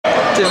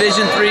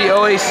Division III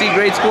OAC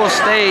Grade School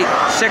State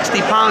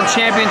 60-pound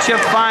championship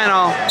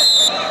final.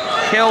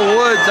 Cael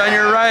Woods on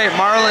your right,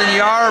 Marlon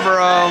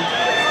Yarbrough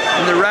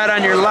in the red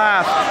on your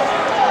left.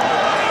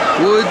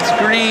 Woods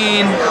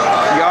green,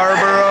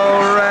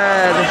 Yarbrough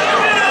red.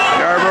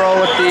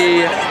 Yarbrough with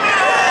the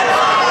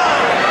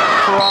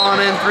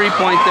crawling in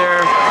three-point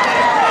there.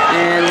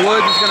 And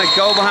Woods is going to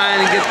go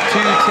behind and get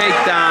two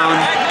takedown.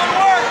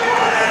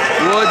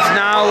 Woods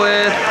now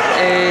with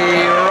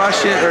a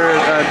Russian, or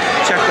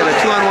check that, a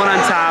 2-on-1 on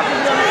top.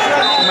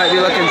 He might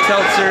be looking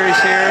tilt series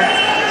here.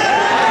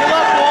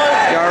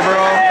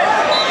 Yarbrough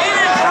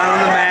down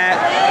on the mat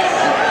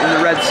in the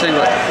red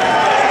singlet.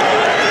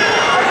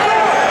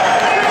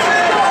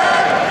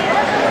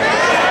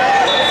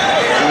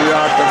 We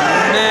got the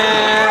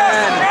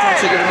mat.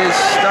 What's he going to do?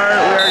 Start?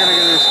 We are going to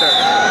get a new start.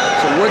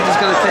 So Woods is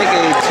going to take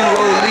a 2-0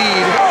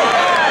 lead.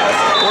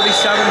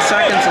 47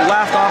 seconds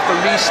left off the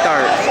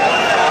restart.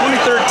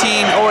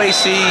 2013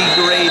 OAC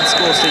Grade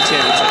School State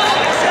Championships.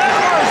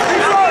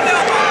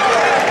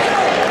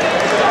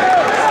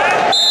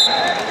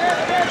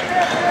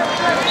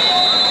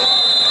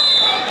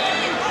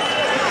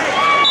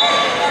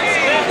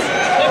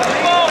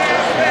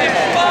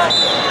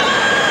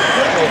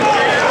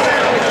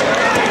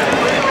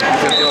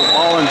 Got the old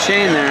ball and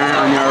chain there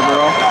on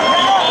Yarbrough.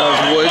 That was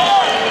Woods.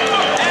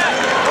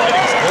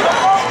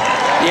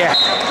 Yeah.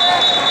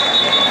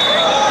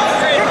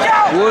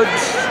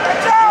 Woods,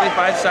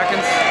 25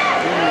 seconds.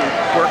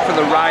 Work for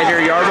the ride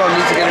here. Yarbrough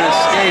needs to get an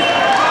escape.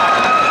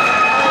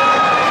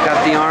 Got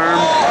the arm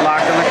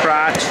locked on the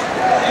crotch.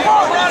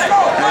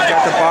 And he's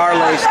got the bar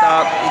laced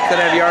up. He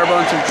could have Yarbrough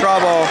in some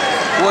trouble.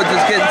 Woods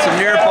is getting some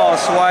near fall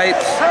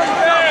swipes.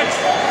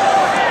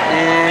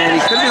 And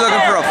he could be looking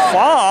for a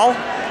fall.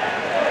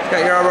 He's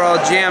got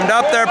Yarbrough jammed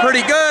up there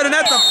pretty good, and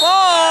that's a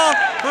fall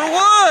for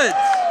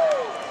Woods.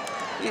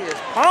 He is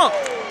pumped.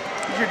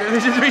 He's your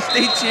Division III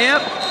state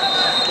champ.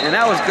 And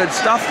that was good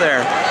stuff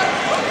there.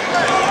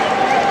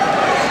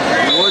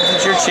 Woods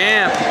is your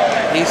champ.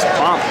 He's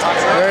pumped.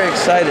 Very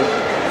excited.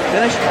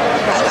 Finished?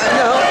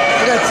 No,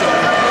 I got some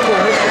cool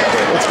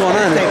history. What's going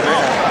on?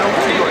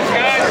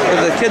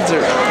 The kids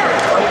are...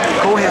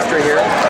 Cool history here.